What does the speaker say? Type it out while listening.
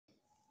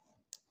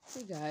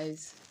Hey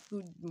guys,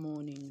 good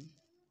morning,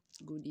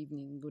 good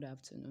evening, good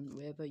afternoon,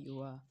 wherever you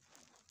are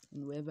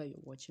and wherever you're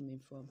watching me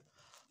from.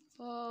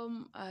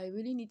 I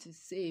really need to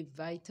say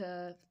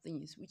vital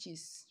things, which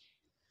is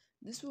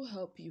this will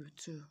help you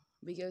too,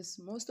 because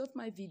most of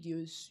my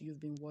videos you've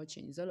been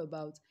watching is all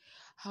about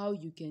how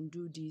you can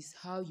do this,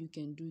 how you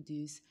can do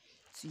this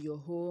to your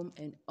home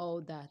and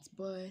all that.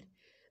 But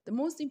the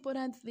most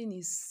important thing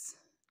is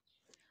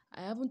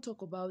I haven't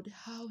talked about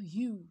how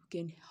you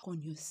can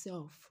on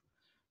yourself.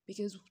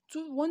 Because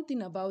one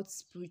thing about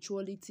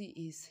spirituality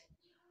is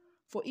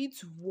for it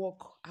to work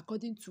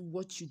according to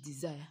what you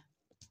desire.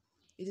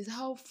 It is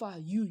how far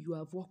you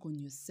have worked on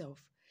yourself.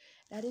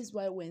 That is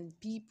why when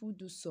people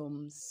do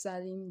some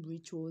certain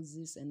rituals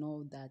this and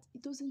all that,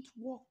 it doesn't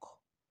work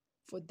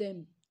for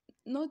them.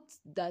 Not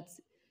that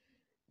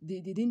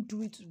they didn't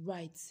do it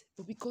right,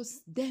 but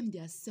because them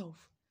themselves,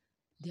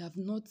 they have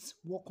not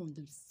worked on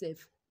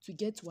themselves to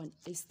get to an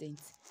extent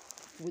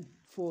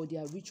for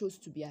their rituals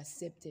to be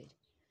accepted.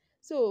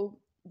 So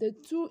the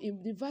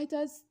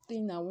vital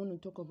thing I want to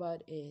talk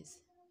about is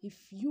if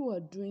you are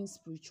doing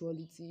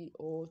spirituality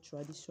or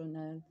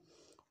traditional,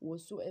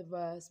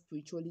 whatsoever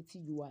spirituality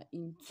you are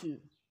into,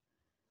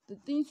 the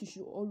things you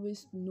should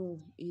always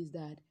know is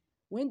that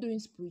when doing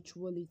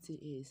spirituality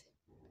is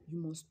you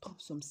must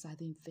stop some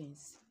certain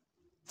things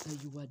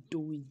that you are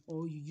doing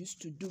or you used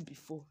to do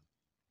before.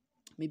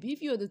 Maybe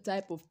if you're the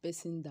type of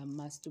person that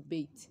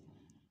masturbate,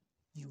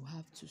 you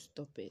have to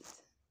stop it.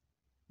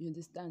 You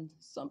understand?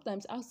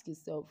 Sometimes ask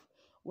yourself,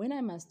 when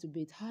I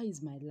masturbate, how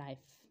is my life?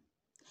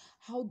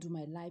 How do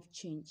my life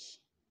change?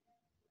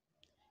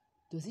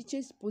 Does it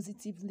change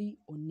positively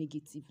or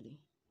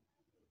negatively?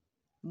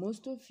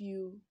 Most of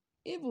you,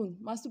 even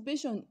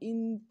masturbation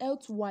in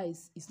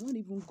health-wise is not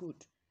even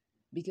good.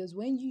 Because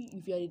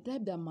if you are the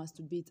type that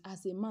masturbate,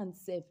 as a man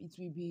self, it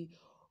will be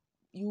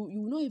you will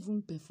not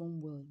even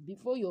perform well.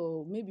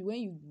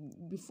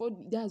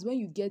 That's when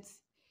you get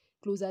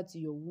closer to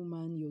your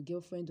woman, your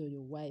girlfriend or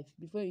your wife,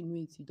 before you know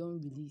it, you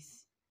don't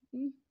release.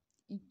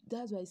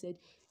 That's why I said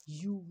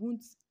you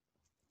won't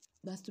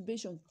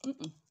masturbation.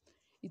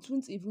 It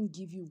won't even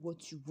give you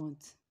what you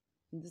want.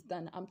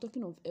 Understand? I'm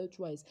talking of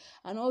health-wise,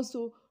 and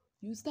also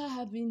you start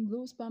having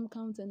low sperm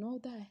count and all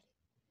that.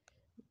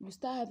 You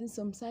start having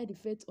some side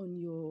effects on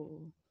your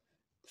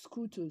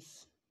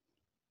scrotus.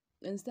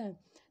 Understand?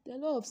 There are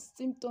a lot of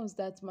symptoms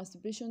that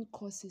masturbation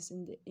causes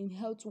in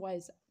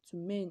health-wise to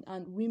men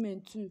and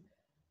women too.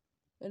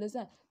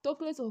 Understand?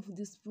 Talk less of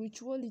the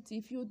spirituality.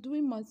 If you're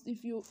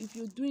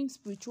doing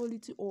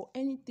spirituality or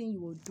anything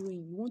you are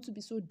doing, you want to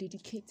be so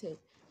dedicated,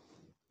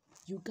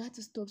 you got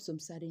to stop some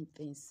certain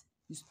things.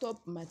 You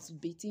stop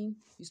masturbating.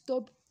 You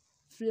stop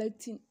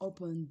flirting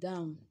up and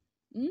down.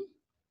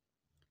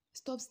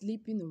 Stop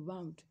sleeping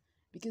around,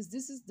 because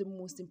this is the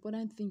most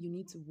important thing you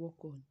need to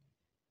work on.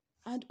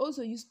 And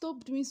also, you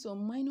stop doing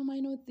some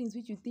minor things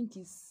which you think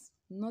is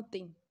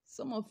nothing.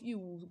 Some of you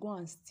will go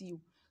and steal.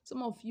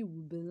 Some of you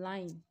will be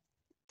lying.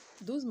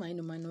 Those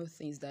minor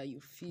things that you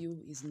feel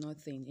is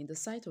nothing, in the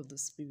sight of the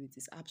spirit,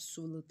 is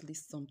absolutely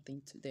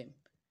something to them.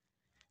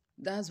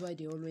 That's why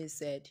they always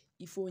said,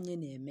 if onye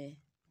na-eme,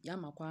 ya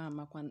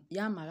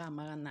mara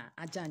amara na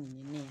aja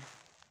anyịnya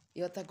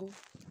ya.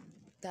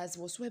 That's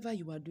whatsoever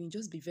you are doing,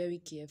 just be very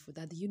careful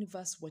that the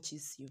universe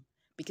watches you.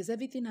 Because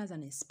everything has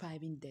an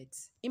expiring date.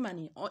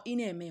 Imani,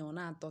 ine-eme or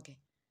na atoke.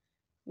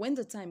 When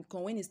the time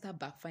comes, when it start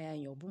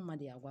backfiring, your boom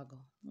madi agwago.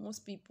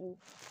 Most people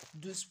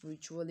do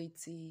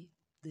spirituality,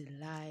 they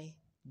lie,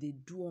 they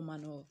do all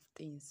manner of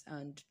things,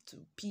 and to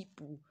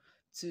people,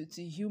 to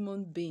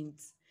human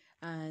beings,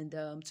 and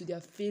to their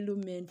fellow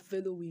men,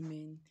 fellow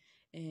women,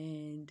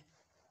 and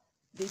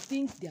they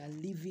think they are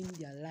living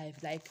their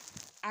life like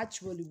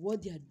actually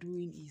what they are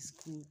doing is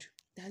good.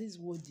 That is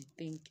what they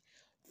think,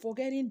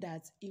 forgetting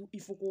that if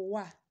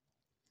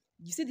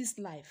you see this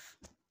life,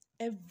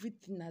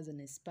 everything has an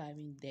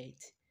expiring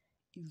date.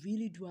 You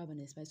really do have an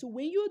expiry. So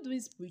when you're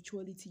doing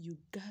spirituality, you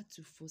got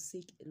to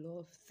forsake a lot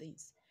of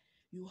things.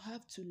 You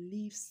have to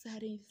leave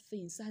certain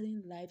things,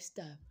 certain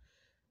lifestyle.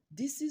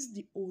 This is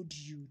the old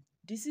you.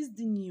 This is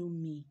the new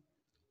me.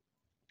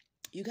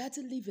 You got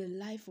to live a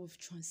life of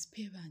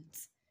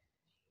transparent.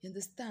 You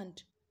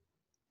understand?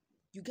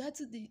 You got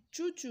to the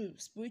true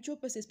spiritual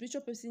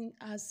person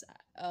has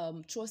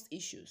trust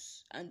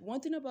issues. And one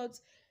thing about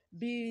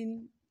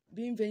being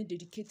very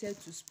dedicated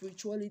to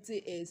spirituality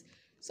is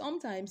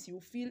sometimes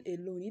you feel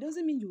alone. It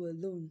doesn't mean you're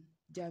alone.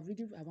 They are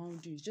really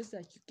around you. It's just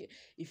like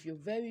if you're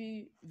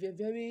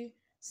very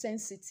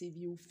sensitive,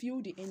 you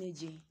feel the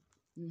energy.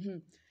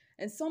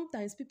 And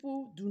sometimes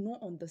people do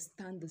not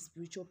understand the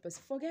spiritual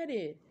person. Forget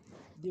it.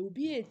 There will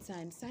be a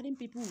time certain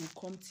people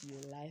will come to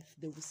your life.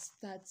 They will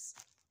start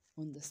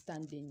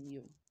understanding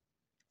you.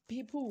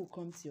 People will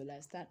come to your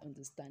life, start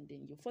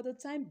understanding you. For the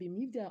time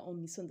being, if they are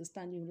on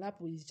misunderstanding,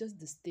 Lapo is just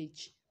the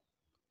stage.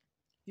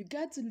 You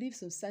got to live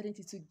some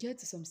certainty to get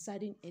to some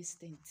certain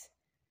extent.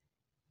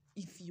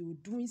 If you're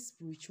doing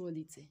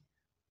spirituality,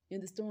 you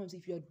understand what I'm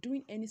saying? If you're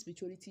doing any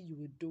spirituality you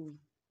were doing,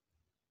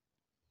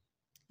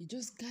 you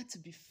just got to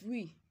be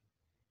free.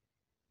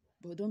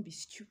 But don't be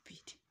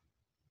stupid.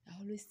 I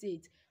always say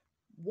it.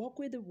 Walk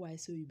with the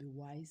wise so you'll be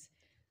wise,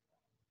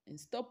 and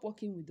stop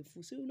walking with the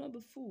fool so you'll not be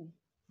fool.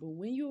 But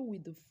when you're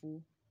with the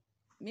fool,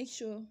 make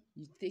sure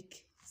you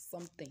take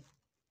something.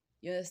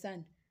 You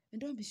understand? And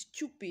don't be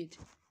stupid.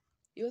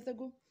 You also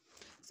go.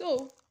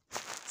 So,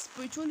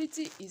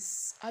 spirituality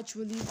is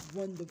actually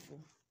wonderful,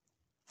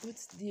 but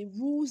the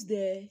rules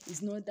there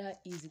is not that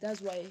easy.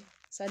 That's why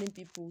certain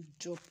people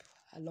drop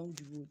along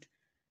the road.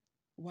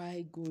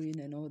 Why going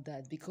and all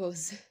that?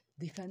 Because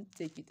they can't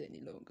take it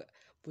any longer.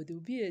 But there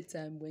will be a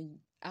time when,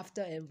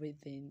 after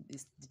everything,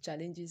 the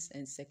challenges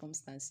and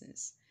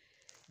circumstances,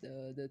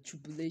 the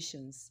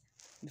tribulations,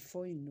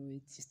 before you know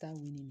it, you start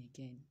winning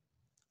again.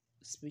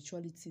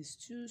 Spirituality is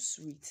too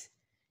sweet.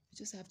 You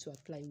just have to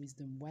apply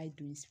wisdom while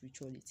doing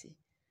spirituality.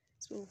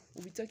 So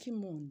we'll be talking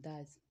more on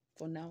that.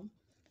 For now,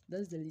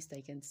 that's the least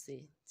I can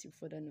say. Till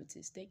further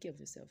notice. Take care of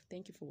yourself.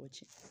 Thank you for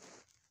watching.